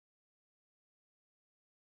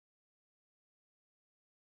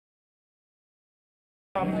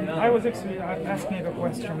I was actually asking a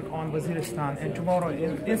question on Waziristan, and tomorrow,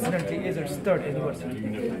 incidentally, is its third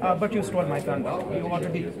anniversary. But you stole my thunder. You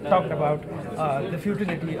already talked about the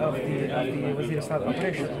futility of the Waziristan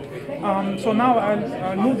operation. So now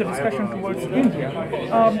I'll move the discussion towards India.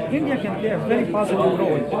 India can play a very positive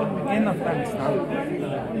role in Afghanistan.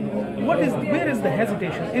 Where is the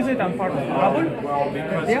hesitation? Is it on part of Kabul?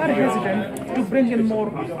 They are hesitant to bring in more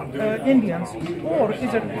Indians, or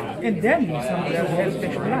is it in Delhi somewhere the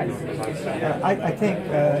hesitation lies? I think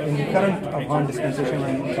in the current Afghan dispensation,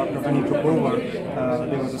 when Dr. Ghani took over,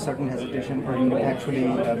 there was a certain hesitation in actually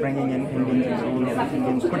bringing in Indians in the role that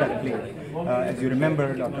Indians could have played. As you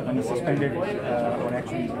remember, Dr. Ghani suspended or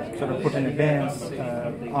actually sort of put in advance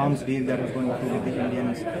arms deal that was going through with the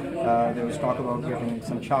Indians. There was talk about getting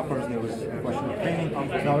some choppers. There was a question of training.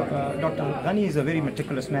 Now, Dr. Ghani is a very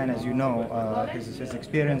meticulous man, as you know. His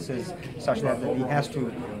experience is such that he has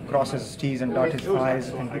to cross his T's and dot his I's,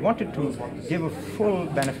 and he wanted to give a full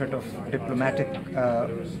benefit of diplomatic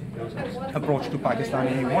approach to Pakistan,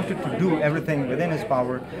 and he wanted to do everything within his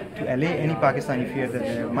power to allay any Pakistani fear that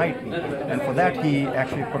there might be. And for that, he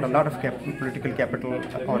actually put a lot of political capital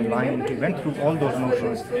online. He went through all those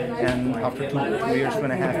motions, and after 2.5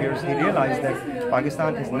 years, he realized that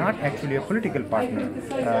Pakistan is not actually a political partner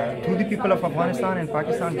to the people of Afghanistan, and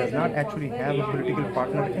Pakistan does not actually have a political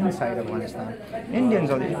partner inside Afghanistan. Indians,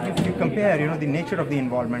 if you compare, the nature of the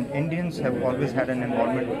involvement, Indians have always had an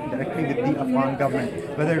involvement directly with the Afghan government,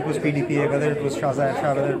 whether it was PDPA, whether it was Shah Zahir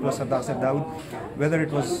Shah, whether it was Sardar Dawood, whether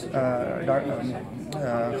it was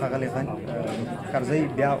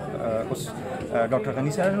Dr.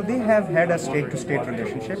 Ghani Sir. They have had a state-to-state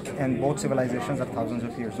relationship, and both civilizations are thousands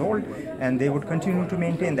of years old, and they would continue to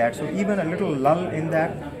maintain that. So even a little lull in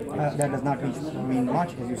that, that does not mean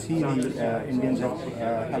much. As you see, the Indians have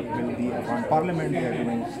helped build the Afghan parliament.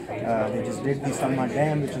 They just did the Salma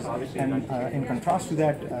Dam, which is, and in contrast to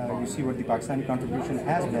that, you see what the Pakistani contribution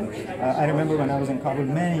has been. I remember when I was in Kabul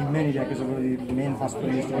many decades ago, the main hospital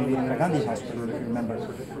used to be the Indira Gandhi Hospital, if you remember.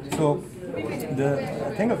 So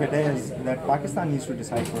the thing of it is that Pakistan needs to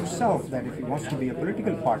decide for itself that if it wants to be a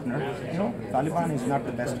political partner, Taliban is not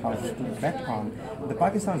the best house to bet on. The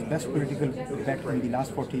Pakistan's best political bet in the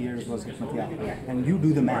last 40 years was Hikmat. And you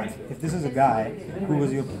do the math. If this is a guy who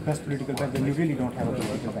was your best political bet, then you really don't have a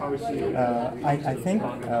political bet. I think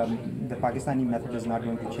the Pakistani method is not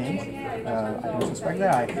going to change. I don't suspect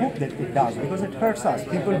that. I hope that it does, because it hurts us.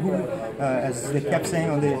 People who, as they kept saying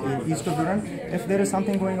on the east of Durand, if there is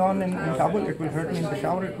something going on in Kabul, it will hurt me in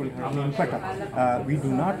Peshawar, it will hurt me in Quetta. We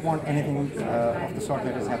do not want anything of the sort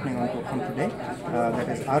that is happening from today. That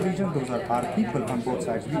is our region, those are our people on both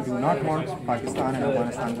sides. We do not want Pakistan and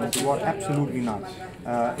Afghanistan going to war, absolutely not.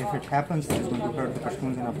 If it happens, it is going to hurt the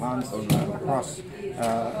Pashtuns and Afghans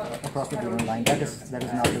across the Durand line. That is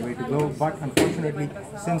not the way to go. But unfortunately,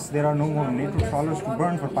 since there are no more NATO trawlers to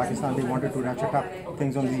burn for Pakistan, they wanted to ratchet up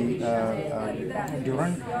things on the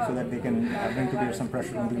Durand so that they can bring to bear some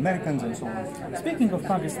pressure on the Americans and so on. Speaking of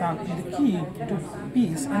Pakistan, the key to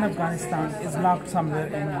peace in Afghanistan is locked somewhere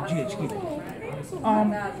in GHQ.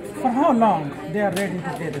 For how long they are ready to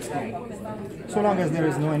play this game? So long as there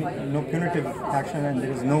is no punitive action and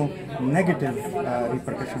there is no negative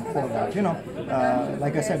repercussion for that.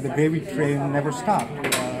 Like I said, the gravy train never stopped.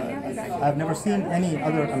 I've never seen any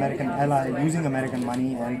other American ally using American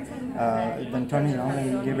money and then turning around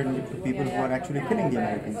and giving it to people who are actually killing the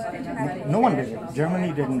Americans. No one did it.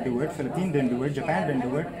 Germany didn't do it. Philippines didn't do it. Japan didn't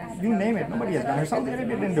do it. You name it. Nobody has done it. Saudi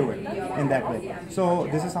Arabia didn't do it in that way. So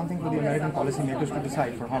this is something for the American policymakers to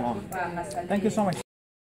decide for how long. Thank you so much.